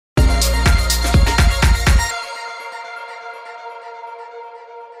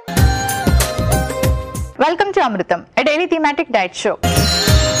Welcome to Amrutham, a daily thematic diet show.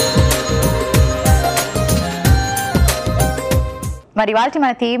 మరి ఇవాల్టి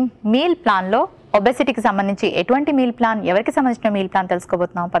మన థీమ్ మీల్ ప్లాన్ లో ఒబెసిటీకి సంబంధించి ఎటువంటి మీల్ ప్లాన్, ఎవరికి సంబంధించిన మీల్ ప్లాన్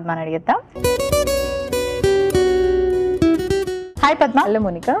తెలుసుకోబోతున్నాం. పద్మని అడిగిద్దాం. హాయ్ పద్మ. హలో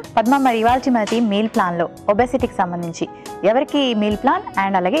మోనికా. పద్మ, మరి ఇవాల్టి మన థీమ్ మీల్ ప్లాన్ లో ఒబెసిటీకి సంబంధించి ఎవరికి మీల్ ప్లాన్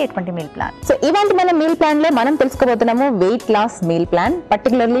అండ్ అలాగే ఎటువంటి మీల్ ప్లాన్. సో ఇవాళ మన మీల్ ప్లాన్ లో మనం తెలుసుకోబోతున్నాము weight loss meal plan,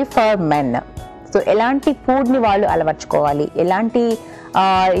 particularly for men. So ఎలాంటి ఫుడ్ ని వాళ్ళు అలవర్చుకోవాలి, ఎలాంటి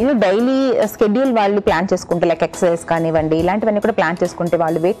డైలీ షెడ్యూల్ వాళ్ళు ప్లాన్ చేసుకుంటే, లైక్ ఎక్సర్సైజ్ కానివ్వండి, ఇలాంటివన్నీ కూడా ప్లాన్ చేసుకుంటే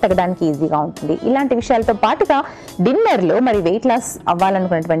వాళ్ళు వెయిట్ తగ్గడానికి ఈజీగా ఉంటుంది. ఇలాంటి విషయాలతో పాటుగా డిన్నర్లో మరి వెయిట్ లాస్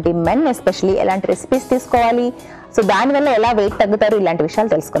అవ్వాలనుకున్నటువంటి మెన్ ఎస్పెషలీ ఎలాంటి రెసిపీస్ తీసుకోవాలి, సో దానివల్ల ఎలా వెయిట్ తగ్గుతారు, ఇలాంటి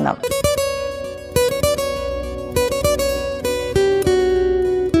విషయాలు తెలుసుకుందాం.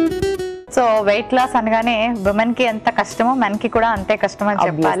 సో వెయిట్ లాస్ అనగానే ఉమెన్ కి ఎంత కష్టమో మెన్ కి కూడా అంతే కష్టం అని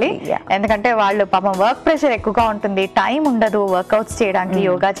చెప్పాలి. ఎందుకంటే వాళ్ళు పాపం వర్క్ ప్రెషర్ ఎక్కువగా ఉంటుంది, టైం ఉండదు, వర్కౌట్స్ చేయడానికి,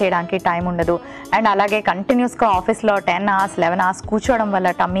 యోగా చేయడానికి టైం ఉండదు. అండ్ అలాగే కంటిన్యూస్ గా ఆఫీస్ లో 10 hours 11 hours కూర్చోవడం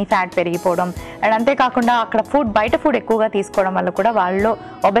వల్ల టమ్మీ ఫ్యాట్ పెరిగిపోవడం, అండ్ అంతేకాకుండా అక్కడ బయట ఫుడ్ ఎక్కువగా తీసుకోవడం వల్ల కూడా వాళ్ళలో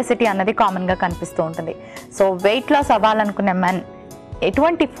ఒబెసిటీ అన్నది కామన్ గా కనిపిస్తూ ఉంటుంది. సో వెయిట్ లాస్ అవ్వాలనుకునే మెన్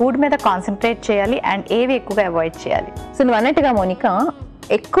ఎటువంటి ఫుడ్ మీద కాన్సన్ట్రేట్ చేయాలి అండ్ ఏవి ఎక్కువగా అవాయిడ్ చేయాలి? సో నువ్వు అన్నట్టుగా మోనికా,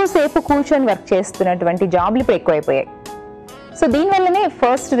 ఎక్కువసేపు కూర్చొని వర్క్ చేస్తున్నటువంటి జాబ్లు ఇప్పుడు ఎక్కువైపోయాయి. సో దీనివల్లనే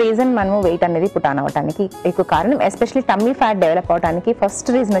ఫస్ట్ రీజన్ మనము వెయిట్ అనేది పుట్ ఆన్ అవడానికి ఎక్కువ కారణం, ఎస్పెషల్లీ టమ్మీ ఫ్యాట్ డెవలప్ అవడానికి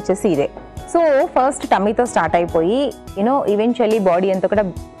ఫస్ట్ రీజన్ వచ్చేసి ఇదే. సో ఫస్ట్ టమ్మీతో స్టార్ట్ అయిపోయి ఈవెన్చువల్లీ బాడీ అంతా కూడా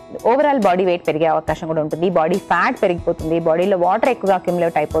ఓవరాల్ బాడీ వెయిట్ పెరిగే అవకాశం కూడా ఉంటుంది, బాడీ ఫ్యాట్ పెరిగిపోతుంది, బాడీలో వాటర్ ఎక్కువగా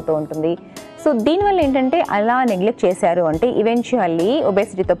అక్యుములేట్ అయిపోతూ ఉంటుంది. సో దీనివల్ల ఏంటంటే అలా నెగ్లెక్ట్ చేశారు అంటే ఈవెన్చువల్లీ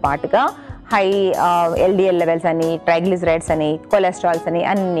ఒబెసిటీతో పాటుగా హై LDL లెవెల్స్ అని, ట్రైగ్లిజరైడ్స్ అని, కొలెస్ట్రాల్స్ అని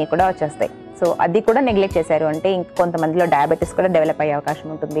అన్నీ కూడా వచ్చేస్తాయి. సో అది కూడా నెగ్లెక్ట్ చేశారు అంటే కొంతమందిలో డయాబెటీస్ కూడా డెవలప్ అయ్యే అవకాశం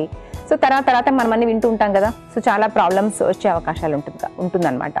ఉంటుంది. సో తర్వాత మనం అన్ని వింటూ ఉంటాం కదా, సో చాలా ప్రాబ్లమ్స్ వచ్చే అవకాశాలు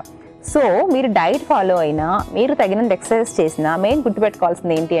ఉంటుందన్నమాట. సో మీరు డైట్ ఫాలో అయినా, మీరు తగినంత ఎక్సర్సైజ్ చేసినా, మెయిన్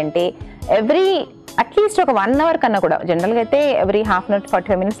గుర్తుపెట్టుకోవాల్సింది ఏంటి అంటే అట్లీస్ట్ ఒక 1 hour కన్నా కూడా, జనరల్గా అయితే every half an hour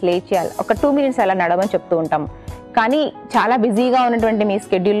 45 minutes లేచేయాలి, ఒక 2 minutes అలా నడవని చెప్తూ ఉంటాం. కానీ చాలా బిజీగా ఉన్నటువంటి మీ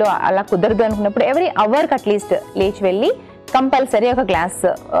స్కెడ్యూల్లో అలా కుదరదు అనుకున్నప్పుడు ఎవ్రీ అవర్కి అట్లీస్ట్ లేచి వెళ్ళి కంపల్సరీ ఒక గ్లాస్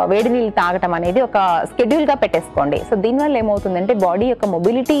వేడి నీళ్ళు తాగటం అనేది ఒక షెడ్యూల్గా పెట్టేసుకోండి. సో దీనివల్ల ఏమవుతుందంటే బాడీ యొక్క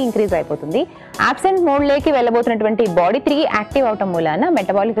మొబిలిటీ ఇంక్రీజ్ అయిపోతుంది. యాబ్సెంట్ మోడ్లోకి వెళ్ళబోతున్నటువంటి బాడీ తిరిగి యాక్టివ్ అవటం మూలాన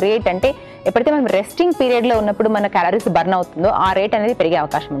మెటబాలిక్ రేట్, అంటే ఎప్పుడైతే మనం రెస్టింగ్ పీరియడ్లో ఉన్నప్పుడు మన క్యాలరీస్ బర్న్ అవుతుందో ఆ రేట్ అనేది పెరిగే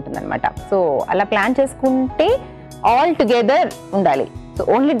అవకాశం ఉంటుందన్నమాట. సో అలా ప్లాన్ చేసుకుంటే ఆల్ టుగెదర్ ఉండాలి. సో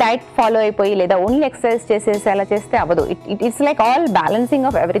ఓన్లీ డైట్ ఫాలో అయిపోయి లేదా ఓన్లీ ఎక్సర్సైజ్ చేసేసి అలా చేస్తే అవ్వదు. It's like all balancing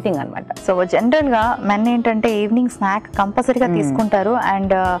of everything అనమాట. సో జనరల్ గా మెన్ ఏంటంటే ఈవినింగ్ స్నాక్ కంపల్సరీగా తీసుకుంటారు,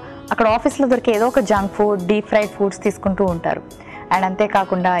 అండ్ అక్కడ ఆఫీస్లో దొరికే ఏదో ఒక junk food, deep fried foods తీసుకుంటూ ఉంటారు. అండ్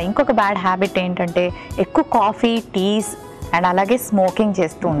అంతేకాకుండా ఇంకొక బ్యాడ్ హ్యాబిట్ ఏంటంటే ఎక్కువ కాఫీ, టీస్ అండ్ అలాగే స్మోకింగ్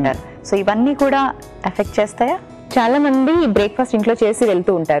చేస్తూ ఉంటారు. సో ఇవన్నీ కూడా ఎఫెక్ట్ చేస్తాయా? చాలా మంది బ్రేక్ఫాస్ట్ ఇంట్లో చేసి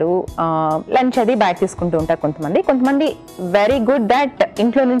వెళ్తూ ఉంటారు, లంచ్ అది బయట తీసుకుంటూ ఉంటారు. కొంతమంది వెరీ గుడ్ దట్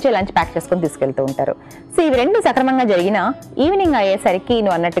ఇంట్లో నుంచే లంచ్ ప్యాక్ చేసుకొని తీసుకెళ్తూ ఉంటారు. సో ఇవి రెండు సక్రమంగా జరిగినా ఈవినింగ్ అయ్యేసరికి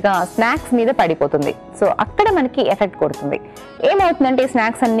నువ్వు అన్నట్టుగా స్నాక్స్ మీద పడిపోతుంది. సో అక్కడ మనకి ఎఫెక్ట్ కొడుతుంది. ఏమవుతుందంటే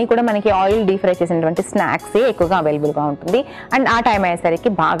స్నాక్స్ అన్నీ కూడా మనకి ఆయిల్ డీప్ ఫ్రై చేసినటువంటి స్నాక్సే ఎక్కువగా అవైలబుల్గా ఉంటుంది. అండ్ ఆ టైం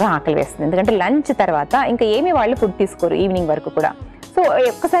అయ్యేసరికి బాగా ఆకలి వేస్తుంది, ఎందుకంటే లంచ్ తర్వాత ఇంకా ఏమీ వాళ్ళు ఫుడ్ తీసుకోరు ఈవినింగ్ వరకు కూడా. సో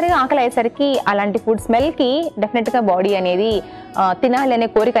ఒక్కసారిగా ఆకలి అయ్యేసరికి అలాంటి ఫుడ్ స్మెల్కి డెఫినెట్గా బాడీ అనేది తినాలి అనే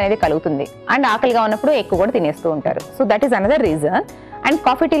కోరిక అనేది కలుగుతుంది. అండ్ ఆకలిగా ఉన్నప్పుడు ఎక్కువ కూడా తినేస్తూ ఉంటారు. So that is another reason. And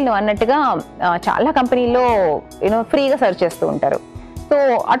coffee టీలు అన్నట్టుగా చాలా కంపెనీల్లో ఫ్రీగా సర్వ్ చేస్తూ ఉంటారు. సో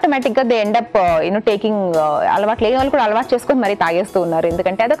ఆటోమేటిక్గా దే ఎండ్ అప్ టేకింగ్, అలవాటు లేని వాళ్ళు కూడా అలవాటు చేసుకొని మరీ తాగేస్తూ ఉన్నారు,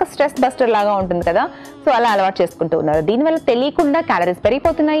 ఎందుకంటే అదొక స్ట్రెస్ బస్టర్ లాగా ఉంటుంది కదా. సో అలా అలవాటు చేసుకుంటూ ఉన్నారు. దీనివల్ల తెలియకుండా క్యాలరీస్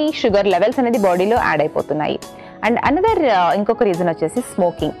పెరిగిపోతున్నాయి, షుగర్ లెవెల్స్ అనేది బాడీలో యాడ్ అయిపోతున్నాయి. అండ్ అనదర్ ఇంకొక రీజన్ వచ్చేసి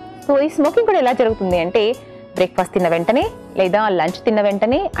స్మోకింగ్. సో ఈ స్మోకింగ్ కూడా ఎలా జరుగుతుంది అంటే బ్రేక్ఫాస్ట్ తిన్న వెంటనే లేదా లంచ్ తిన్న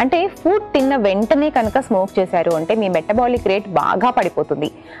వెంటనే, అంటే ఫుడ్ తిన్న వెంటనే కనుక స్మోక్ చేశారు అంటే మీ మెటబాలిక్ రేట్ బాగా పడిపోతుంది.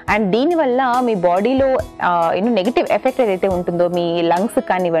 అండ్ దీనివల్ల మీ బాడీలో నెగిటివ్ ఎఫెక్ట్ ఏదైతే ఉంటుందో, మీ లంగ్స్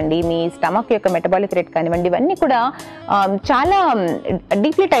కానివ్వండి, మీ స్టమక్ యొక్క మెటబాలిక్ రేట్ కానివ్వండి, ఇవన్నీ కూడా చాలా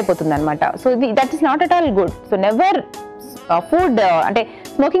డిప్లీట్ అయిపోతుంది అనమాట. So that is not at all good. So never food అంటే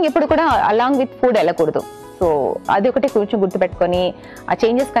స్మోకింగ్ ఎప్పుడు కూడా అలాంగ్ విత్ ఫుడ్ వెళ్ళకూడదు. సో అది ఒకటి కొంచెం గుర్తుపెట్టుకొని ఆ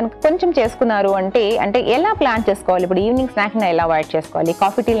చేంజెస్ కనుక కొంచెం చేసుకున్నారు అంటే ఎలా ప్లాన్ చేసుకోవాలి, ఇప్పుడు ఈవినింగ్ స్నాక్ని ఎలా అవాయిడ్ చేసుకోవాలి,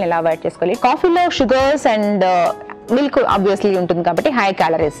 కాఫీ టీని ఎలా అవాయిడ్ చేసుకోవాలి. కాఫీలో షుగర్స్ అండ్ మిల్క్ ఆబ్వియస్లీ ఉంటుంది కాబట్టి హై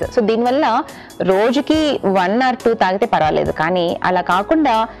క్యాలరీస్. సో దీనివల్ల రోజుకి 1 or 2 తాగితే పర్వాలేదు, కానీ అలా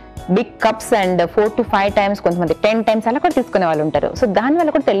కాకుండా big cups and 4 to 5 times, కొంతమంది 10 times అలా కూడా తీసుకునే వాళ్ళు ఉంటారు. సో దానివల్ల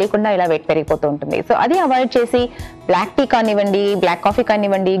కూడా తెలియకుండా ఇలా వెయిట్ పెరిగిపోతూ ఉంటుంది. సో అది అవాయిడ్ చేసి బ్లాక్ టీ కానివ్వండి, బ్లాక్ కాఫీ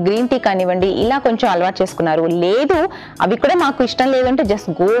కానివ్వండి, గ్రీన్ టీ కానివ్వండి, ఇలా కొంచెం అలవాటు చేసుకున్నారు. లేదు అవి కూడా మాకు ఇష్టం లేదంటే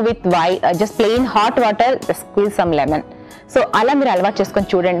just go with just plain hot water, just squeeze some lemon. So అలా మీరు అలవాటు చేసుకొని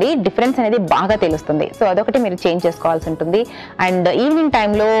చూడండి, డిఫరెన్స్ అనేది బాగా తెలుస్తుంది. సో అదొకటి మీరు చేంజ్ చేసుకోవాల్సి ఉంటుంది. అండ్ ఈవినింగ్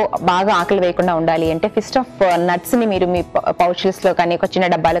టైంలో బాగా ఆకలి వేయకుండా ఉండాలి అంటే ఫిస్ట్ ఆఫ్ నట్స్ని మీరు మీ పౌచెస్లో కానీ ఒక చిన్న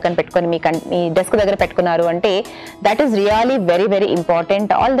డబ్బాలో కానీ పెట్టుకొని మీ డెస్క్ దగ్గర పెట్టుకున్నారు అంటే that is really very very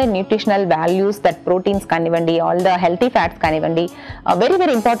important. All the nutritional values, that proteins కానివ్వండి, ఆల్ ద హెల్తీ ఫ్యాట్స్ కానివ్వండి, very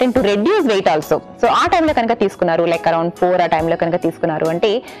very important to reduce weight also. So ఆ టైంలో కనుక తీసుకున్నారు, లైక్ అరౌండ్ 4 ఆ టైంలో కనుక తీసుకున్నారు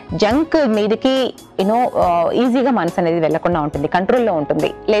అంటే జంక్ మీదకి ఈజీగా మనసు అనేది వెళ్ళకుండా ఉంటుంది, కంట్రోల్లో ఉంటుంది.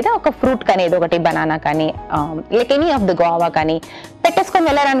 లేదా ఒక ఫ్రూట్ కానీ ఏదో ఒకటి బనానా కానీ like any of the Goa కానీ పెట్టేసుకొని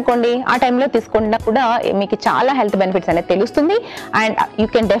వెళ్ళారనుకోండి, ఆ టైంలో తీసుకున్నా కూడా మీకు చాలా హెల్త్ బెనిఫిట్స్ అనేది తెలుస్తుంది. And you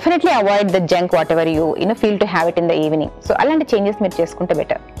can definitely avoid the junk what ever you feel to have it in the evening. So అలాంటి చేంజెస్ మీరు చేసుకుంటే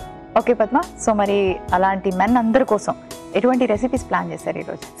బెటర్. ఓకే పద్మ, సో మరి అలాంటి మెన్ అందరి కోసం ఎటువంటి రెసిపీస్ ప్లాన్ చేశారు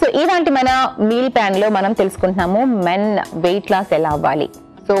ఈరోజు? సో ఇలాంటి మన మీల్ ప్లాన్ లో మనం తెలుసుకుంటున్నాము మెన్ వెయిట్ లాస్ ఎలా అవ్వాలి.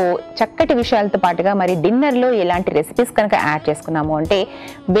 సో చక్కటి విషయాలతో పాటుగా మరి డిన్నర్లో ఎలాంటి రెసిపీస్ కనుక యాడ్ చేసుకున్నాము అంటే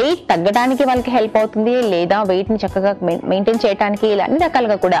వెయిట్ తగ్గడానికి వాళ్ళకి హెల్ప్ అవుతుంది, లేదా వెయిట్ని చక్కగా మెయింటైన్ చేయడానికి, ఇలా అన్ని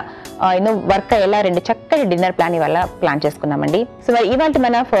రకాలుగా కూడా వర్క్ అయ్యేలా 2 చక్కటి డిన్నర్ ప్లాన్ ఇవాళ ప్లాన్ చేసుకున్నామండి. సో మరి ఇవాళ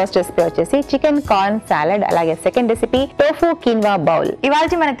మన ఫస్ట్ రెసిపీ వచ్చేసి చికెన్ కార్న్ సాలడ్, అలాగే second recipe tofu quinoa bowl.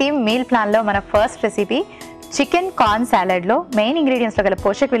 ఇవాళ మన థీమ్ మీల్ ప్లాన్ లో మన first recipe chicken corn salad లో మెయిన్ ఇంగ్రీడియంట్స్ లో గల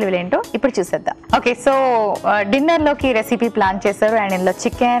పోషక విలువలు ఏంటో ఇప్పుడు చూసేద్దాం. ఓకే, సో డిన్నర్ లోకి రెసిపీ ప్లాన్ చేశారు అండ్ ఇందులో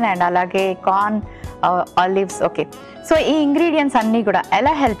చికెన్ అండ్ అలాగే కార్న్, ఆలివ్స్. ఓకే, సో ఈ ఇంగ్రీడియంట్స్ అన్ని కూడా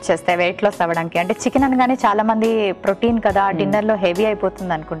ఎలా హెల్ప్ చేస్తాయి వెయిట్ లాస్ అవ్వడానికి? అంటే చికెన్ అనగానే చాలా మంది ప్రోటీన్ కదా, డిన్నర్ లో హెవీ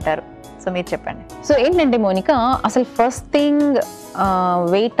అయిపోతుంది అనుకుంటారు. సో మీరు చెప్పండి. సో ఏంటంటే మోనికా, అసలు ఫస్ట్ థింగ్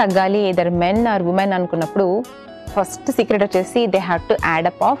వెయిట్ తగ్గాలి ఎదర్ మెన్ ఆర్ ఉమెన్ అనుకున్నప్పుడు ఫస్ట్ సీక్రెట్ వచ్చేసి they have to add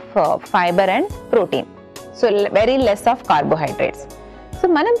up of fibre and protein. So very less of carbohydrates. So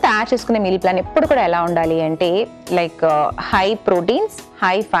మనం తయారు చేసుకునే మీల్ ప్లాన్ ఎప్పుడు కూడా ఎలా ఉండాలి అంటే like high proteins,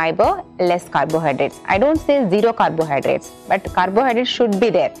 high fibre, less carbohydrates. I don't say zero carbohydrates, but carbohydrates should be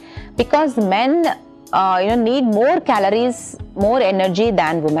there because men need more calories, more energy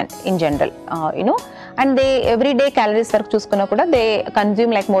than women in general, and they everyday calories వరకు చూసుకున్నా కూడా they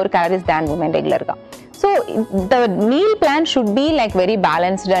consume like more calories than women regular గా. So the meal plan should be like very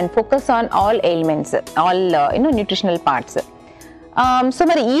balanced and focus on all ailments, all nutritional parts. So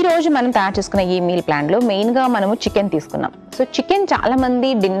మరి ఈ రోజు మనం తయారు చేసుకున్న ఈ మీల్ ప్లాన్ లో మెయిన్ గా మనము చికెన్ తీసుకున్నాం. సో చికెన్ చాలా మంది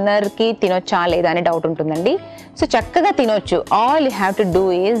డిన్నర్ కి తినొచ్చా లేదా అనే డౌట్ ఉంటుందండి. సో చక్కగా తినొచ్చు. All you have to do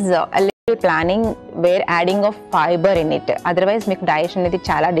is planning wear adding of fibre in it, otherwise మీకు డైజెషన్ అనేది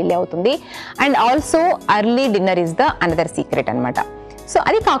చాలా డిలే అవుతుంది. And also early dinner is the another secret అనమాట. సో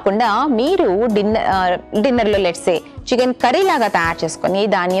అది కాకుండా మీరు డిన్నర్లో లెట్స్ సే చికెన్ కర్రీ లాగా తయారు చేసుకొని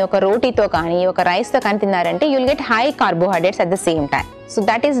దాన్ని ఒక రోటీతో కానీ ఒక రైస్తో కానీ తిన్నారంటే you'll get high carbohydrates at the same time. So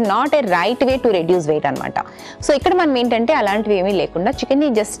that is not a right way to reduce weight అనమాట. సో ఇక్కడ మనం ఏంటంటే అలాంటివి ఏమీ లేకుండా చికెన్ని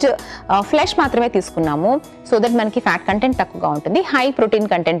జస్ట్ ఫ్లెష్ మాత్రమే తీసుకున్నాము. సో దట్ మనకి ఫ్యాట్ కంటెంట్ తక్కువగా ఉంటుంది, హై ప్రోటీన్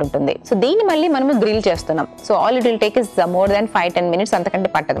కంటెంట్ ఉంటుంది. సో దీన్ని మళ్ళీ మనము గ్రిల్ చేస్తున్నాం. So all it will take is more than 5-10 minutes,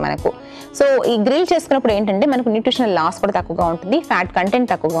 అంతకంటే పట్టదు మనకు. సో ఈ గ్రిల్ చేసుకున్నప్పుడు ఏంటంటే మనకు న్యూట్రిషనల్ లాస్ కూడా తక్కువగా ఉంటుంది, ఫ్యాట్ కంటెంట్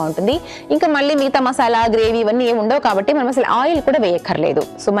తక్కువగా ఉంటుంది. ఇంకా మళ్ళీ మిగతా మసాలా, గ్రేవీ ఇవన్నీ ఏమి ఉండవు కాబట్టి మనం అసలు ఆయిల్ కూడా వేయక్కర్లేదు.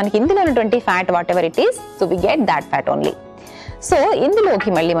 సో మనకి ఇందులో ఉన్నటువంటి fat what ever it is, so we get that fat only. So ఇందులోకి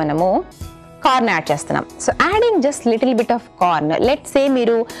మళ్ళీ మనము కార్న్ యాడ్ చేస్తున్నాం. So adding just little bit of corn, let say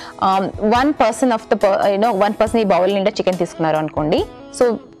మీరు 1% ఈ బౌల్ నిండా చికెన్ తీసుకున్నారు అనుకోండి. సో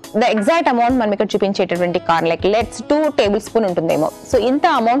ద ఎగ్జాక్ట్ అమౌంట్ మనం ఇక్కడ చూపించేటటువంటి కార్న్ లైక్ లెట్స్ 2 tablespoons ఉంటుందేమో. సో ఇంత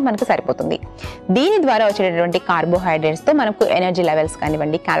అమౌంట్ మనకు సరిపోతుంది. దీని ద్వారా వచ్చేటటువంటి కార్బోహైడ్రేట్స్తో మనకు ఎనర్జీ లెవెల్స్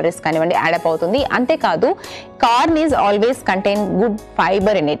కానివ్వండి, క్యాలరీస్ కానివ్వండి యాడప్ అవుతుంది. అంతేకాదు corn is always contain good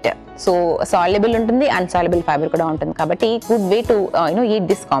fibre in it. So soluble ఉంటుంది, అన్సాల్యుబుల్ ఫైబర్ కూడా ఉంటుంది కాబట్టి good way to eat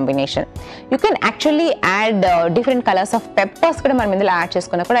this combination. You can actually add different colours of peppers కూడా మనం ఇందులో యాడ్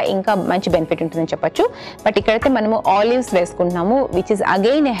చేసుకున్నా కూడా ఇంకా మంచి బెనిఫిట్ ఉంటుందని చెప్పొచ్చు. బట్ ఇక్కడైతే మనము olives వేసుకుంటున్నాము which is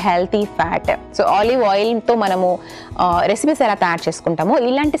again a healthy fat. So olive ఆయిల్తో మనము రెసిపీస్ ఎలా తయారు చేసుకుంటామో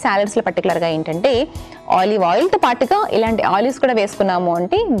ఇలాంటి సాలడ్స్లో పర్టికులర్గా ఏంటంటే ఆలివ్ ఆయిల్తో పాటుగా ఇలాంటి ఆలివ్స్ కూడా వేసుకున్నాము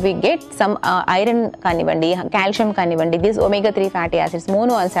అంటే వి గెట్ సమ్ ఐరన్ కానివ్వండి, కాల్షియం కానివ్వండి, these omega-3 fatty acids,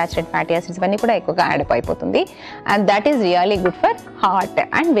 mono unsaturated fatty acids ఇవన్నీ కూడా ఎక్కువగా యాడప్ అయిపోతుంది. And that is really good for heart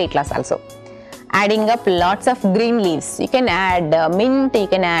and weight loss also. Adding up lots of green leaves. You can add mint, you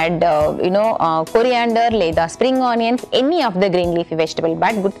can add coriander, లేదా spring onions, any of the green leafy vegetable.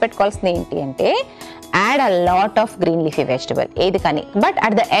 But గుర్తుపెట్టుకోవాల్సింది ఏంటి అంటే add a lot of green leafy vegetable ఏది కానీ, but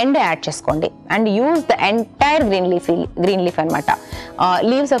at the end add చేసుకోండి and use the entire green leaf అనమాట.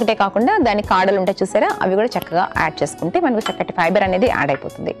 Leaves ఒకటే కాకుండా దాని కాడలు ఉంటాయి చూసారా, అవి కూడా చక్కగా యాడ్ చేసుకుంటే మనకు చక్కటి ఫైబర్ అనేది యాడ్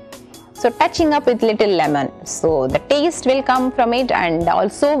అయిపోతుంది. So touching up with little lemon, so the taste will come from it and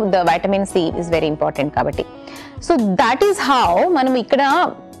also the vitamin C is very important kabatti. So that is how manam ikkada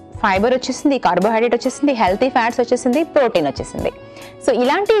fiber వచ్చేసింది, carbohydrate వచ్చేసింది, healthy fats వచ్చేసింది, protein వచ్చేసింది. So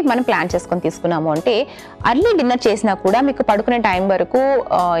ఇలాంటివి మనం plan చేసుకొని తీసుకున్నాము అంటే early dinner చేసినా కూడా మీకు పడుకునే టైం వరకు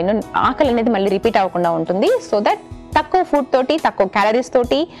ఆకలి అనేది మళ్ళీ రిపీట్ అవ్వకుండా ఉంటుంది. సో దట్ తక్కువ ఫుడ్ తోటి, తక్కువ క్యాలరీస్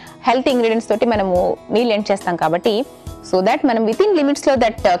తోటి, హెల్త్ ఇంగ్రీడియంట్స్ తోటి మనము మీల్ ఎండ్ చేస్తాం కాబట్టి సో దట్ మనం విత్ ఇన్ లిమిట్స్ లో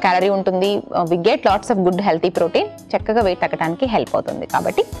దట్ క్యాలరీ ఉంటుంది, we get lots of good healthy protein, చక్కగా వెయిట్ తగ్గడానికి హెల్ప్ అవుతుంది.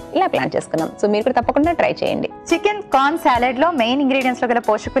 కాబట్టి ఇలా ప్లాన్ చేసుకున్నాం. సో మీరు కూడా తప్పకుండా ట్రై చేయండి. చికెన్ కార్న్ సాలెడ్ లో మెయిన్ ఇంగ్రీడియంట్స్ లో గల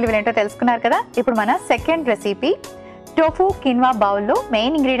పోషక విలువలు ఏంటో తెలుసుకున్నారు కదా. ఇప్పుడు మన సెకండ్ రెసిపీ టోఫు కిన్వా బౌల్లో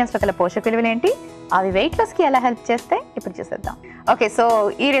మెయిన్ ఇంగ్రీడియంట్స్ లో గల పోషక విలువలు ఏంటి, అవి వెయిట్ లాస్ కి ఎలా హెల్ప్ చేస్తే ఇప్పుడు చూసేద్దాం. ఓకే, సో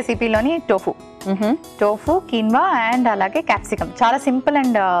ఈ రెసిపీలోని టోఫు కిన్వా అండ్ అలాగే క్యాప్సికమ్ చాలా simple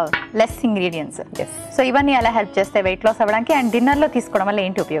and less ingredients. So ఇవన్నీ ఎలా హెల్ప్ చేస్తాయి వెయిట్ లాస్ అవ్వడానికి అండ్ డిన్నర్ లో తీసుకోవడం వల్ల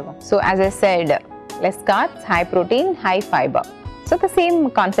ఏంటి ఉపయోగం? So as I said, less carbs, high protein, high fibre. So the same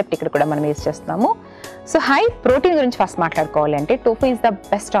concept ఇక్కడ కూడా మనం యూజ్ చేస్తున్నాము. సో హై ప్రోటీన్ గురించి ఫస్ట్ మాట్లాడుకోవాలి అంటే tofu is the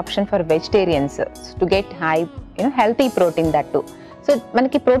best option for vegetarians to get high healthy protein that to. So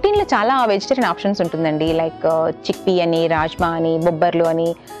మనకి ప్రోటీన్లో చాలా vegetarian options ఉంటుందండి, లైక్ చిక్పీ అని, రాజ్మా అని, బొబ్బర్లు అని,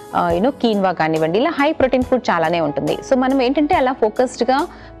 కీన్వా కానివ్వండి, ఇలా హై ప్రోటీన్ ఫుడ్ చాలానే ఉంటుంది. సో మనం ఏంటంటే అలా ఫోకస్డ్గా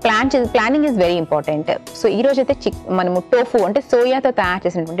planning is very important. So ఈ రోజు అయితే మనము టోఫు అంటే సోయాతో తయారు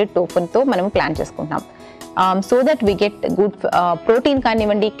చేసినటువంటి టోఫుతో మనము ప్లాన్ చేసుకుంటాం. So that we get good protein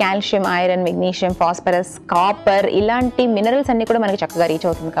కానివ్వండి, calcium, iron, magnesium, phosphorus, copper, ఇలాంటి మినరల్స్ అన్ని కూడా మనకి చక్కగా రీచ్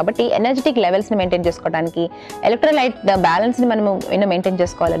అవుతుంది. కాబట్టి ఎనర్జెటిక్ లెవెల్స్ని మెయింటైన్ చేసుకోవడానికి, ఎలక్ట్రోలైట్ బ్యాలెన్స్ని మనము మెయింటైన్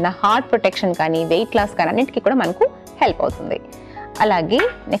చేసుకోవాలన్నా, హార్ట్ ప్రొటెక్షన్ కానీ, వెయిట్ లాస్ కానీ అన్నిటికీ కూడా మనకు హెల్ప్ అవుతుంది. అలాగే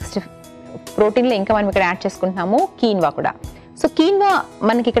నెక్స్ట్ ప్రోటీన్లో ఇంకా మనం ఇక్కడ యాడ్ చేసుకుంటున్నాము కీన్వా కూడా. సో కీన్వా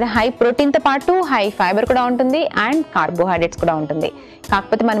మనకి ఇక్కడ హై ప్రోటీన్తో పాటు హై ఫైబర్ కూడా ఉంటుంది అండ్ కార్బోహైడ్రేట్స్ కూడా ఉంటుంది.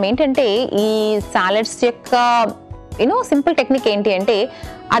 కాకపోతే మనం ఏంటంటే ఈ సాలెడ్స్ యొక్క సింపుల్ టెక్నిక్ ఏంటి అంటే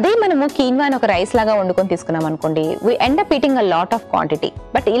అదే మనము కీన్వాని ఒక రైస్ లాగా వండుకొని తీసుకున్నాం అనుకోండి, we end up eating a lot of quantity.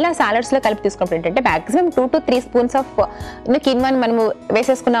 But ఇలా సాలెడ్స్లో కలిపి తీసుకున్నప్పుడు ఏంటంటే మాక్సిమం 2 to 3 స్పూన్స్ ఆఫ్ కీన్వాని మనము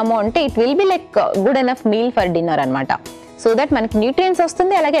వేసేసుకున్నాము అంటే it will be like good enough meal for dinner అనమాట. సో దట్ మనకి న్యూట్రియన్స్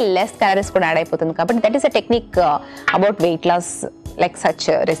వస్తుంది, అలాగే లెస్ క్యాలరీస్ కూడా యాడ్ అయిపోతుంది. కాబట్టి that is a technique about weight loss like such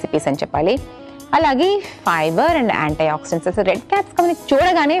recipes అని చెప్పాలి. అలాగే ఫైబర్ అండ్ యాంటీ ఆక్సిడెంట్స్. అసలు రెడ్ క్యాప్సికమ్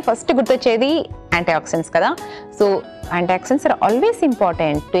చూడగానే ఫస్ట్ గుర్తొచ్చేది యాంటీ ఆక్సిడెంట్స్ కదా. So anti oxidants are always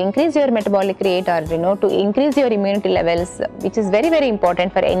important to increase your metabolic rate are to increase your immunity levels, which is very very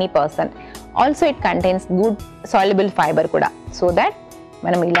important for any person. Also it contains good soluble fibre కూడా. So that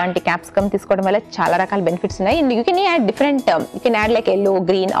మనం ఇలాంటి capsicum తీసుకోవడం వల్ల చాలా రకాల benefits ఉన్నాయి. And you can add different, you can add like yellow,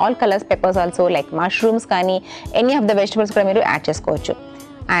 green, all colours peppers also, like mushrooms కానీ any of the vegetables కూడా మీరు యాడ్ చేసుకోవచ్చు.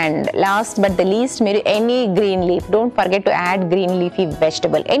 And last but the least మీరు any green leaf, don't forget to add green leafy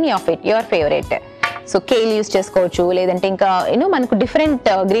vegetable, any of it, your favourite. So Khel use చేసుకోవచ్చు, లేదంటే ఇంకా మనకు different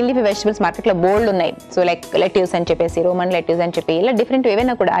green leafy vegetables మార్కెట్లో బోల్డ్ ఉన్నాయి. సో లైక్ లెట్యూస్ అని చెప్పేసి, రోమన్ లెట్యూస్ అని చెప్పి, ఇలా డిఫరెంట్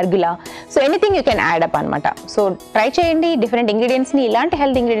ఏవైనా కూడా, అర్గులా. So anything you can add up అనమాట. సో ట్రై చేయండి డిఫరెంట్ ఇంగ్రీడియంట్స్ని, ఇలాంటి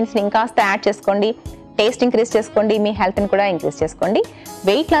హెల్త్ ఇంగ్రీడియంట్స్ని ఇంకాస్త యాడ్ చేసుకోండి, టేస్ట్ ఇంక్రీజ్ చేసుకోండి, మీ హెల్త్ని కూడా ఇంక్రీజ్ చేసుకోండి.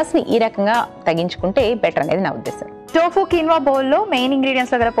 వెయిట్ లాస్ని ఈ రకంగా తగ్గించుకుంటే బెటర్ అనేది నా ఉద్దేశం. టోఫు కిన్వా బౌల్లో మెయిన్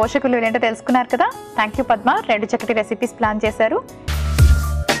ఇంగ్రీడియంట్స్ లో గల పోషక విలువలు ఏంటో తెలుసుకున్నారు కదా. థ్యాంక్ యూ పద్మ, 2 చక్కటి రెసిపీస్ ప్లాన్ చేశారు.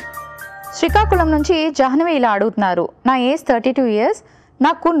 శ్రీకాకుళం నుంచి జాహ్నవి ఇలా అడుగుతున్నారు, నా ఏజ్ 32 years,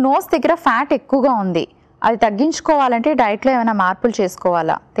 నాకు నోస్ దగ్గర ఫ్యాట్ ఎక్కువగా ఉంది, అది తగ్గించుకోవాలంటే డైట్లో ఏమైనా మార్పులు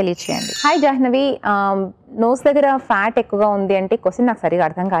చేసుకోవాలా తెలియచేయండి. హాయ్ జాహ్నవి, నోస్ దగ్గర ఫ్యాట్ ఎక్కువగా ఉంది అంటే క్వశ్చన్ నాకు సరిగా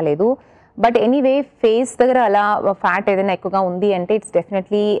అర్థం కాలేదు. బట్ ఎనీవే ఫేస్ దగ్గర అలా ఫ్యాట్ ఏదైనా ఎక్కువగా ఉంది అంటే it's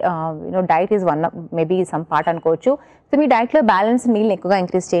definitely diet is one maybe some part అనుకోవచ్చు. సో మీ డైట్లో బ్యాలెన్స్ మీల్ని ఎక్కువగా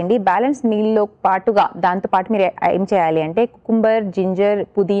ఇంక్రీజ్ చేయండి. బ్యాలెన్స్ మీల్లో పాటుగా దాంతోపాటు మీరు ఏం చేయాలి అంటే కుకుంబర్, జింజర్,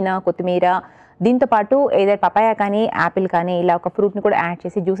 పుదీనా, కొత్తిమీర, దీంతోపాటు ఏదైనా పపాయా కానీ, యాపిల్ కానీ, ఇలా ఒక ఫ్రూట్ని కూడా యాడ్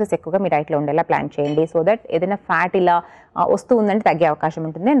చేసి జ్యూసెస్ ఎక్కువగా మీ డైట్లో ఉండేలా ప్లాన్ చేయండి. సో దట్ ఏదైనా ఫ్యాట్ ఇలా వస్తూ ఉందంటే తగ్గే అవకాశం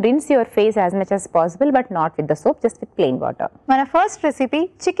ఉంటుంది. And rinse your face as much as possible, but not with the soap, just with plain water. మన first recipe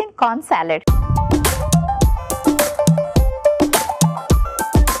chicken corn salad.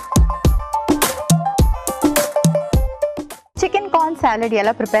 Chicken corn salad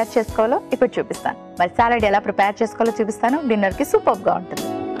ఎలా ప్రిపేర్ చేసుకోవాలో ఇప్పుడు చూపిస్తాను. మరి సాలెడ్ ఎలా ప్రిపేర్ చేసుకోవాలో చూపిస్తాను. డిన్నర్కి సూపర్గా ఉంటుంది.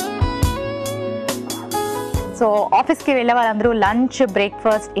 సో ఆఫీస్కి వెళ్ళే వాళ్ళందరూ లంచ్,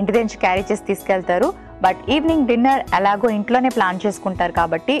 బ్రేక్ఫాస్ట్ ఇంటి నుంచి క్యారీ చేసి తీసుకెళ్తారు. బట్ ఈవినింగ్ డిన్నర్ ఎలాగో ఇంట్లోనే ప్లాన్ చేసుకుంటారు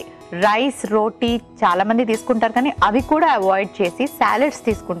కాబట్టి రైస్, రోటీ చాలా మంది తీసుకుంటారు, కానీ అవి కూడా అవాయిడ్ చేసి సాలెడ్స్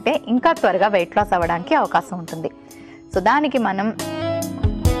తీసుకుంటే ఇంకా త్వరగా వెయిట్ లాస్ అవ్వడానికి అవకాశం ఉంటుంది. సో దానికి మనం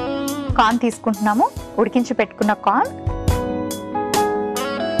కార్న్ తీసుకుంటున్నాము, ఉడికించి పెట్టుకున్న కార్న్.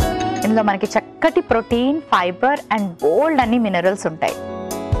 ఇందులో మనకి చక్కటి ప్రోటీన్, ఫైబర్ అండ్ బోల్డ్ అన్ని మినరల్స్ ఉంటాయి.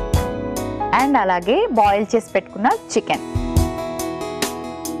 అండ్ అలాగే బాయిల్ చేసి పెట్టుకున్న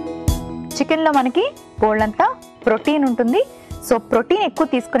చికెన్లో మనకి బోల్డ్ అంతా ప్రోటీన్ ఉంటుంది. సో ప్రోటీన్ ఎక్కువ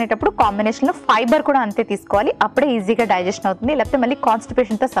తీసుకునేటప్పుడు కాంబినేషన్లో ఫైబర్ కూడా అంతే తీసుకోవాలి, అప్పుడే ఈజీగా డైజెషన్ అవుతుంది, లేకపోతే మళ్ళీ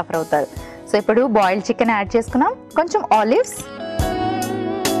కాన్స్టిపేషన్తో సఫర్ అవుతారు. సో ఇప్పుడు బాయిల్డ్ చికెన్ యాడ్ చేసుకున్నాం, కొంచెం olives,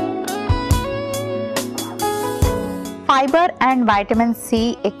 fibre and vitamin C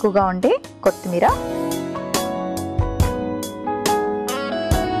ఎక్కువగా ఉండే కొత్తిమీర,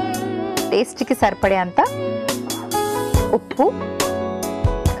 టేస్ట్కి సరిపడే అంత ఉప్పు,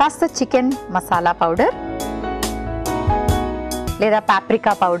 కాస్త చికెన్ మసాలా పౌడర్ లేదా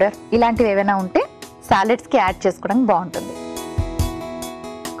పాప్రికా పౌడర్ ఇలాంటివి ఏవైనా ఉంటే సాలెడ్స్కి యాడ్ చేసుకోవడానికి బాగుంటుంది.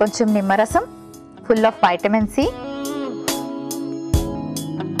 కొంచెం నిమ్మరసం, full of vitamin C.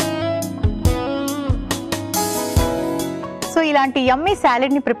 So ఇలాంటి యమ్మీ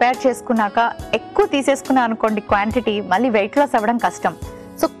సాలెడ్ని ప్రిపేర్ చేసుకున్నాక ఎక్కువ తీసేసుకున్నా అనుకోండి క్వాంటిటీ, మళ్ళీ వెయిట్ లాస్ అవ్వడం కష్టం.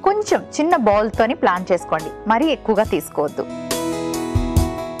 సో కొంచెం చిన్న బౌల్తోని ప్లాన్ చేసుకోండి, మరీ ఎక్కువగా తీసుకోవద్దు.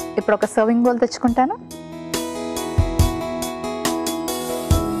 ఇప్పుడు ఒక సర్వింగ్ బౌల్ తెచ్చుకుంటాను.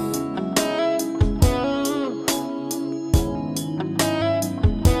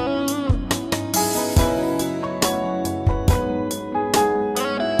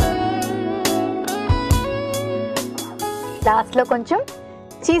 లాస్ట్లో కొంచెం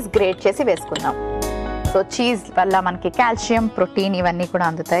చీజ్ గ్రేట్ చేసి వేసుకుందాం. సో చీజ్ వల్ల మనకి కాల్షియం, ప్రోటీన్ ఇవన్నీ కూడా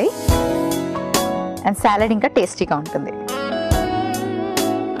అందుతాయి అండ్ సాలెడ్ ఇంకా టేస్టీగా ఉంటుంది.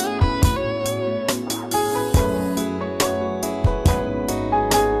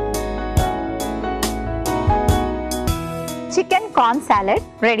 చికెన్ కార్న్ సాలెడ్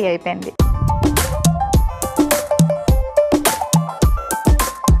రెడీ అయిపోయింది.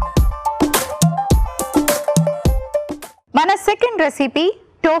 మన second recipe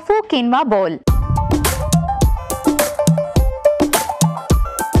tofu quinoa bowl.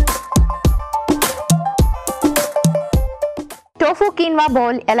 Tofu quinoa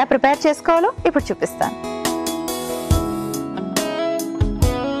bowl ఎలా ప్రిపేర్ చేసుకోవాలో ఇప్పుడు చూపిస్తాను.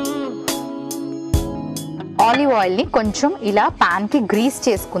 ఆలివ్ ఆయిల్ని కొంచెం ఇలా ప్యాన్కి గ్రీస్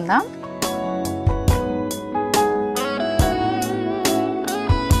చేసుకుందాం.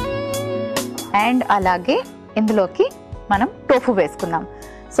 అండ్ అలాగే ఇందులోకి మనం టోఫు వేసుకుందాం.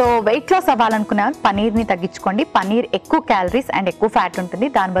 సో వెయిట్ లాస్ అవ్వాలనుకున్న పనీర్ని తగ్గించుకోండి. పనీర్ ఎక్కువ క్యాలరీస్ అండ్ ఎక్కువ ఫ్యాట్ ఉంటుంది,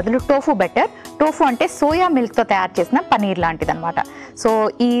 దాని బదులు టోఫు బెటర్. టోఫు అంటే సోయా మిల్క్తో తయారు చేసిన పనీర్ లాంటిది అనమాట. సో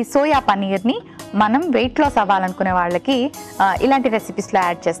ఈ సోయా పనీర్ని మనం వెయిట్ లాస్ అవ్వాలనుకునే వాళ్ళకి ఇలాంటి రెసిపీస్లో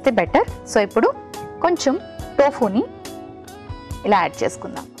యాడ్ చేస్తే బెటర్. సో ఇప్పుడు కొంచెం టోఫుని ఇలా యాడ్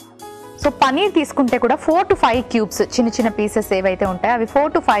చేసుకుందాం. సో పనీర్ తీసుకుంటే కూడా 4 to 5 క్యూబ్స్ చిన్న చిన్న పీసెస్ ఏవైతే ఉంటాయో అవి 4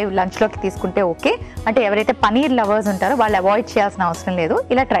 to 5 లంచ్లోకి తీసుకుంటే ఓకే. అంటే ఎవరైతే పనీర్ లవర్స్ ఉంటారో వాళ్ళు అవాయిడ్ చేయాల్సిన అవసరం లేదు,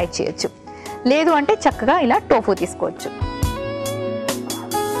 ఇలా ట్రై చేయొచ్చు. లేదు అంటే చక్కగా ఇలా టోఫు తీసుకోవచ్చు.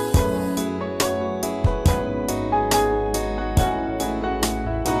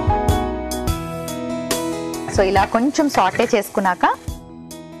 సో ఇలా కొంచెం సాటే చేసుకున్నాక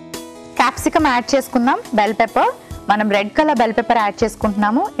క్యాప్సికమ్ యాడ్ చేసుకుందాం. బెల్ పెప్పర్, మనం red colour bell pepper add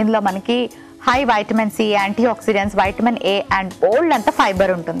చేసుకుంటున్నాము. ఇందులో మనకి high vitamin C, anti oxidants, vitamin A and బోల్డ్ అంత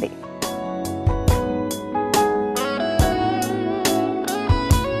ఫైబర్ ఉంటుంది.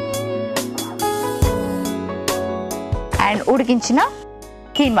 అండ్ ఉడికించిన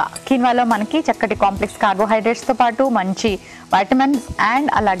కీన్వాలో మనకి చక్కటి కాంప్లెక్స్ కార్బోహైడ్రేట్స్తో పాటు మంచి వైటమిన్స్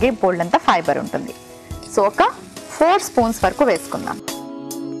అండ్ అలాగే బోల్డ్ అంత ఫైబర్ ఉంటుంది. సో ఒక 4 స్పూన్స్ వరకు వేసుకుందాం.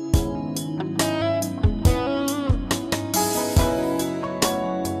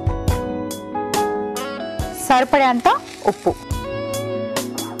 సరిపడేంత ఉప్పు.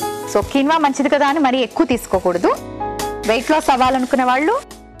 సో కిన్వా మంచిది కదా అని మరీ ఎక్కువ తీసుకోకూడదు. వెయిట్ లాస్ అవ్వాలనుకునే వాళ్ళు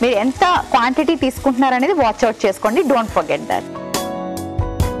మీరు ఎంత క్వాంటిటీ తీసుకుంటున్నారనేది వాచ్ అవుట్ చేసుకోండి. Don't forget that.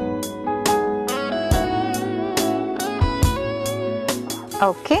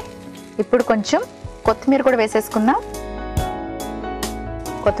 ఓకే, ఇప్పుడు కొంచెం కొత్తిమీర కూడా వేసేసుకుందాం.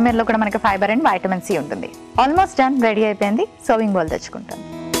 కొత్తిమీరలో కూడా మనకి ఫైబర్ అండ్ వైటమిన్ సి ఉంటుంది. ఆల్మోస్ట్ డన్, రెడీ అయిపోయింది. సర్వింగ్ బౌల్ తెచ్చుకుంటాను.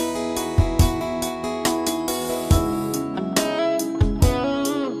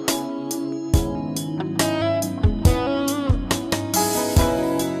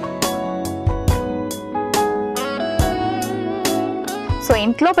 సో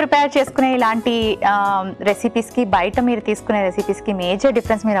ఇంట్లో ప్రిపేర్ చేసుకునే ఇలాంటి రెసిపీస్కి బయట మీరు తీసుకునే రెసిపీస్కి మేజర్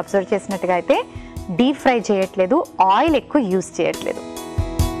డిఫరెన్స్ మీరు అబ్జర్వ్ చేసినట్టుగా అయితే డీప్ ఫ్రై చేయట్లేదు, ఆయిల్ ఎక్కువ యూజ్ చేయట్లేదు.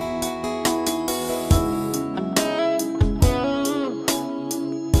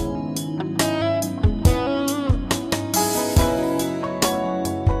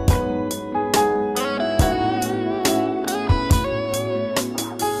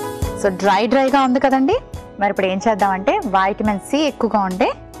 సో డ్రైగా ఉంది కదండి. మరి ఇప్పుడు ఏం చేద్దామంటే వైటమిన్ సి ఎక్కువగా ఉండే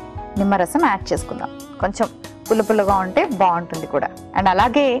నిమ్మరసం యాడ్ చేసుకుందాం. కొంచెం పుల్లగా ఉంటే బాగుంటుంది కూడా. అండ్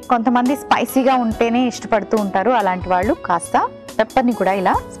అలాగే కొంతమంది స్పైసీగా ఉంటేనే ఇష్టపడుతూ ఉంటారు. అలాంటి వాళ్ళు కాస్త పెప్పర్ని కూడా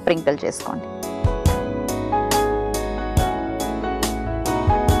ఇలా స్ప్రింకిల్ చేసుకోండి.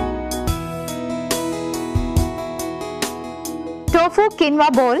 టోఫు కిన్వా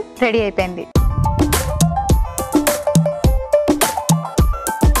బౌల్ రెడీ అయిపోయింది.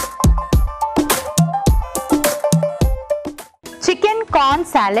 చికెన్ కార్న్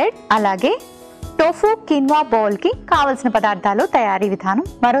సాలెడ్ అలాగే టోఫు కిన్వా బౌల్ కి కావలసిన పదార్థాలు, తయారీ విధానం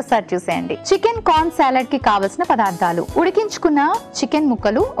మరోసారి చూసేయండి. చికెన్ కార్న్ సాలెడ్ కి కావలసిన పదార్థాలు: ఉడికించుకున్న చికెన్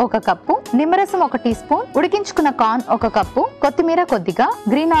ముక్కలు 1 కప్పు, నిమ్మరసం 1 టీ స్పూన్, ఉడికించుకున్న కార్న్ 1 కప్పు, కొత్తిమీర కొద్దిగా,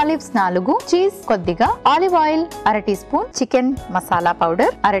 గ్రీన్ ఆలివ్స్ 4, చీజ్ కొద్దిగా, olive oil 1/2 tea spoon, chicken masala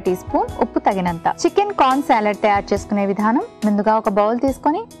powder 1/2 tea spoon, ఉప్పు తగినంత. చికెన్ కార్న్ సాలెడ్ తయారు చేసుకునే విధానం: ముందుగా ఒక బౌల్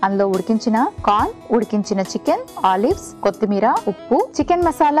తీసుకొని అందులో ఉడికించిన కార్న్, ఉడికించిన చికెన్, ఆలివ్స్, కొత్తిమీర, ఉప్పు, చికెన్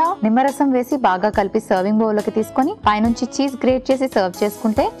మసాలా, నిమ్మరసం వేసి బాగా కలిపి సర్వింగ్ బౌల్ లోకి తీసుకొని పైనుంచి చీజ్ గ్రేట్ చేసి సర్వ్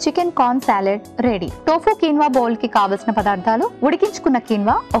చేసుకుంటే chicken corn salad ready. Tofu quinoa bowl కి కావలసిన పదార్థాలు: ఉడికించుకున్న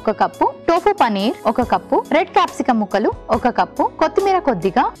quinoa 1 cup, tofu paneer 1 cup, red capsicum ముక్కలు 1 కప్పు, కొత్తిమీర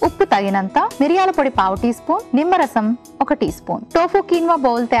కొద్దిగా, ఉప్పు తగినంత, మిరియాల పొడి 1/2 టీ స్పూన్, నిమ్మరసం 1 tea spoon. Tofu quinoa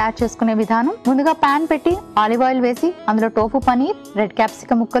bowl తయారు చేసుకునే విధానం: ముందుగా పాన్ పెట్టి ఆలివ్ ఆయిల్ వేసి అందులో టోఫు పనీర్, రెడ్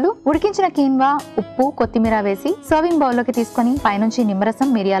క్యాప్సికం ముక్కలు, ఉడికించిన కిన్వా, ఉప్పు, కొత్తిమీర వేసి సర్వింగ్ బౌల్ లోకి తీసుకొని పైనుంచి నిమ్మరసం,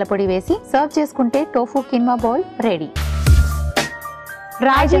 మిరియాల పొడి వేసి సర్వ్ చేసుకుంటే టోఫు కిన్వా బౌల్ రెడీ.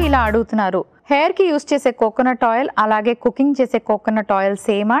 రాజు ఇలా అడుగుతున్నారు, హెయిర్ కి యూస్ చేసే కోకోనట్ ఆయిల్ అలాగే కుకింగ్ చేసే కోకోనట్ ఆయిల్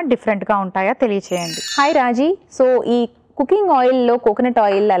సేమా డిఫరెంట్ గా ఉంటాయా తెలియచేయండి. హాయ్ రాజీ. సో ఈ కుకింగ్ ఆయిల్లో కోకోనట్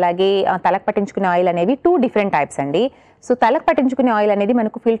ఆయిల్ అలాగే తలకు పట్టించుకునే ఆయిల్ అనేవి 2 డిఫరెంట్ టైప్స్ అండి. సో తలకు పట్టించుకునే ఆయిల్ అనేది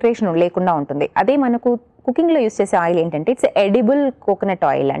మనకు ఫిల్ట్రేషన్ లేకుండా ఉంటుంది. అదే మనకు కుకింగ్లో యూస్ చేసే ఆయిల్ ఏంటంటే ఇట్స్ ఎడిబుల్ కోకోనట్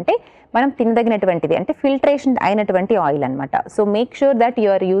ఆయిల్, అంటే మనం తినదగినటువంటిది, అంటే ఫిల్ట్రేషన్ అయినటువంటి ఆయిల్ అనమాట. So make sure that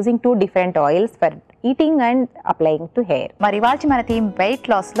you are using 2 different oils for eating and applying to hair. మరి ఇవాళ మన థీమ్ వెయిట్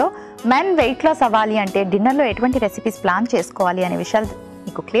లాస్ లో మెన్ వెయిట్ లాస్ అవ్వాలి అంటే డిన్నర్ లో ఎటువంటి రెసిపీస్ ప్లాన్ చేసుకోవాలి అనే విషయాలు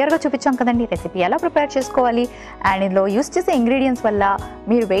మీకు క్లియర్గా చూపించాం కదండి. రెసిపీ ఎలా ప్రిపేర్ చేసుకోవాలి అండ్ ఇందులో యూస్ చేసే ఇంగ్రీడియంట్స్ వల్ల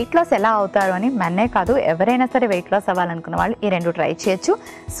మీరు వెయిట్ లాస్ ఎలా అవుతారు అని మన్నే కాదు ఎవరైనా సరే వెయిట్ లాస్ అవ్వాలనుకున్న వాళ్ళు ఈ 2 ట్రై చేయొచ్చు.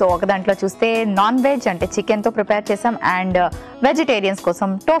 సో ఒక దాంట్లో చూస్తే నాన్ వెజ్ అంటే చికెన్తో ప్రిపేర్ చేసాం అండ్ వెజిటేరియన్స్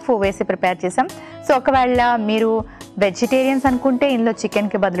కోసం టోఫు వేసి ప్రిపేర్ చేసాం. సో ఒకవేళ మీరు వెజిటేరియన్స్ అనుకుంటే ఇందులో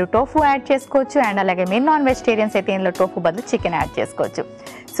చికెన్కి బదులు టోఫు యాడ్ చేసుకోవచ్చు అండ్ అలాగే మీరు నాన్ వెజిటేరియన్స్ అయితే ఇందులో టోఫు బదులు చికెన్ యాడ్ చేసుకోవచ్చు.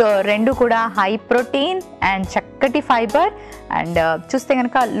 సో 2 కూడా హై ప్రోటీన్ అండ్ చక్కటి ఫైబర్ అండ్ చూస్తే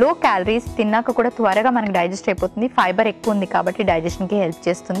కనుక లో క్యాలరీస్, తిన్నాక కూడా త్వరగా మనకి డైజెస్ట్ అయిపోతుంది. ఫైబర్ ఎక్కువ ఉంది కాబట్టి డైజెషన్కి హెల్ప్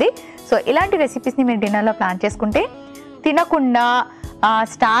చేస్తుంది. సో ఇలాంటి రెసిపీస్ని మీరు డిన్నర్లో ప్లాన్ చేసుకుంటే తినకుండా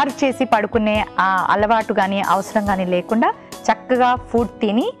స్టార్వ్ చేసి పడుకునే అలవాటు కానీ అవసరం కానీ లేకుండా చక్కగా ఫుడ్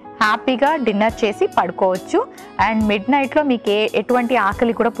తిని హ్యాపీగా డిన్నర్ చేసి పడుకోవచ్చు. అండ్ మిడ్ నైట్లో మీకు ఎటువంటి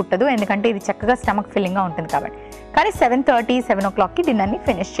ఆకలి కూడా పుట్టదు, ఎందుకంటే ఇది చక్కగా స్టమక్ ఫిల్లింగ్గా ఉంటుంది కాబట్టి. కానీ 7:30, 7 o'clockకి డిన్నర్ని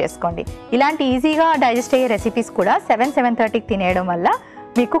ఫినిష్ చేసుకోండి. ఇలాంటి ఈజీగా డైజెస్ట్ అయ్యే రెసిపీస్ కూడా 7-7:30కి తినేయడం వల్ల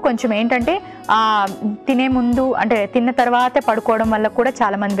మీకు కొంచెం ఏంటంటే తినే ముందు అంటే తిన్న తర్వాతే పడుకోవడం వల్ల కూడా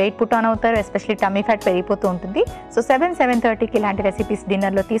చాలామంది వెయిట్ పుట్ ఆన్ అవుతారు, ఎస్పెషల్లీ టమ్మీ ఫ్యాట్ పెరిగిపోతూ ఉంటుంది. సో 7-7:30కి ఇలాంటి రెసిపీస్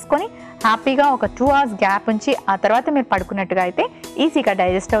డిన్నర్లో తీసుకొని హ్యాపీగా ఒక 2 hours గ్యాప్ ఉంచి ఆ తర్వాత మీరు పడుకున్నట్టుగా అయితే ఈజీగా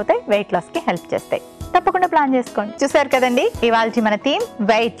డైజెస్ట్ అవుతాయి, వెయిట్ లాస్కి హెల్ప్ చేస్తాయి. తప్పకుండా ప్లాన్ చేసుకోండి. చూసారు కదండి ఇవాళ మన theme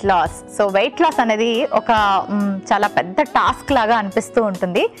weight loss. So weight loss అనేది ఒక చాలా పెద్ద టాస్క్ లాగా అనిపిస్తూ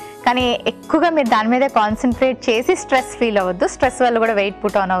ఉంటుంది, కానీ ఎక్కువగా మీరు దాని మీద కాన్సన్ట్రేట్ చేసి స్ట్రెస్ ఫీల్ అవ్వద్దు. స్ట్రెస్ వల్ల కూడా వెయిట్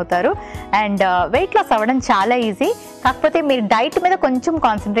పుట్ ఆన్ అవుతారు అండ్ వెయిట్ లాస్ అవ్వడం చాలా ఈజీ. కాకపోతే మీరు డైట్ మీద కొంచెం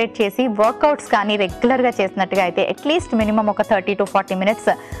కాన్సన్ట్రేట్ చేసి వర్కౌట్స్ కానీ రెగ్యులర్గా చేసినట్టుగా అయితే అట్లీస్ట్ మినిమం ఒక 30 to 40 minutes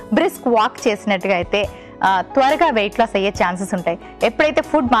బ్రిస్క్ వాక్ చేసినట్టుగా అయితే త్వరగా వెయిట్ లాస్ అయ్యే ఛాన్సెస్ ఉంటాయి. ఎప్పుడైతే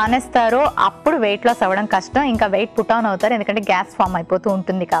ఫుడ్ మానేస్తారో అప్పుడు వెయిట్ లాస్ అవ్వడం కష్టం, ఇంకా వెయిట్ పుట్ ఆన్ అవుతారు, ఎందుకంటే గ్యాస్ ఫామ్ అయిపోతూ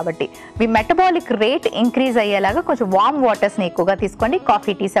ఉంటుంది. కాబట్టి మీ మెటబాలిక్ రేట్ ఇంక్రీజ్ అయ్యేలాగా కొంచెం వార్మ్ వాటర్స్ని ఎక్కువగా తీసుకోండి.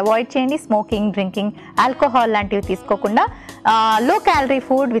 కాఫీ, టీస్ అవాయిడ్ చేయండి. స్మోకింగ్, డ్రింకింగ్, ఆల్కహాల్ లాంటివి తీసుకోకుండా low calorie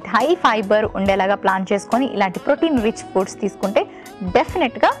food with high fibre ఉండేలాగా ప్లాన్ చేసుకొని ఇలాంటి ప్రోటీన్ రిచ్ ఫుడ్స్ తీసుకుంటే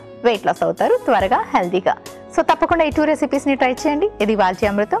డెఫినెట్గా వెయిట్ లాస్ అవుతారు త్వరగా, హెల్దీగా. సో తప్పకుండా ఈ 2 రెసిపీస్ని ట్రై చేయండి. ఇది వాల్చి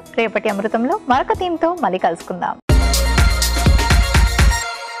అమృతం. రేపటి అమృతంలో మరొక థీమ్తో మళ్ళీ కలుసుకుందాం.